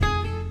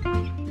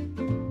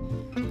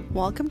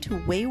Welcome to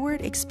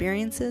Wayward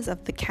Experiences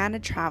of the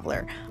Candid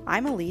Traveler.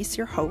 I'm Elise,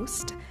 your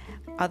host,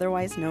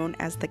 otherwise known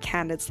as the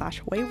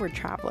Candid/Wayward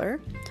Traveler.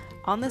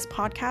 On this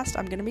podcast,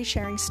 I'm going to be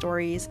sharing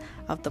stories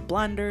of the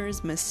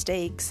blunders,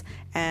 mistakes,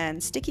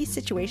 and sticky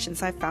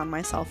situations I've found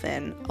myself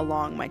in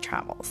along my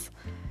travels.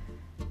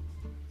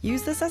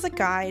 Use this as a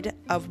guide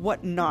of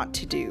what not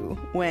to do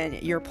when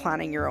you're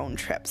planning your own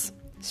trips.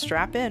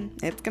 Strap in,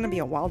 it's going to be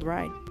a wild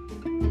ride.